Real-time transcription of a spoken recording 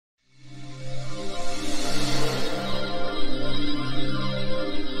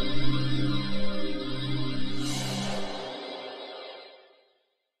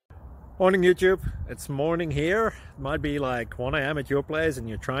Morning YouTube, it's morning here. It might be like 1 a.m. at your place and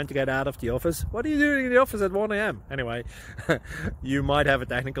you're trying to get out of the office. What are you doing in the office at 1 a.m? Anyway, you might have a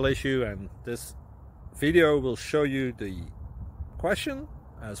technical issue and this video will show you the question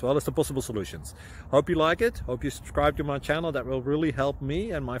as well as the possible solutions. Hope you like it, hope you subscribe to my channel. That will really help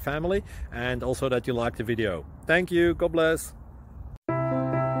me and my family, and also that you like the video. Thank you, God bless.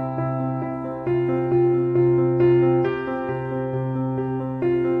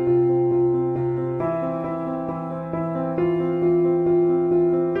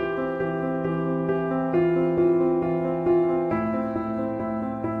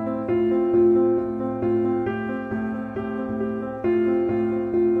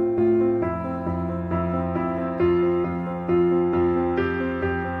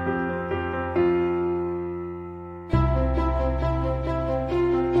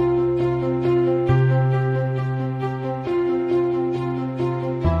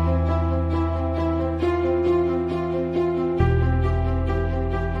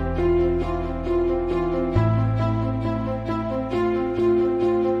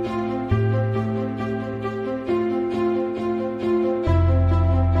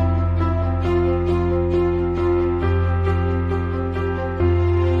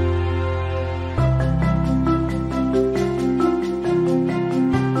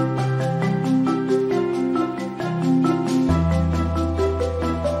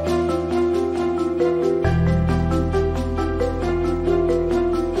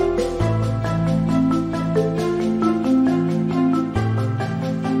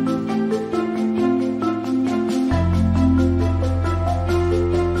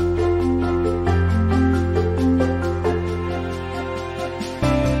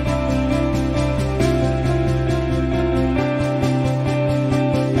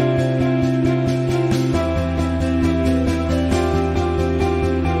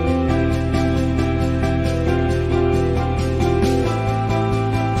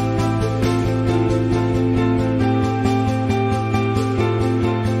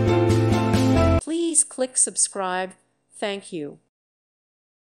 Please click subscribe. Thank you.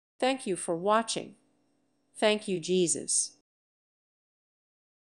 Thank you for watching. Thank you, Jesus.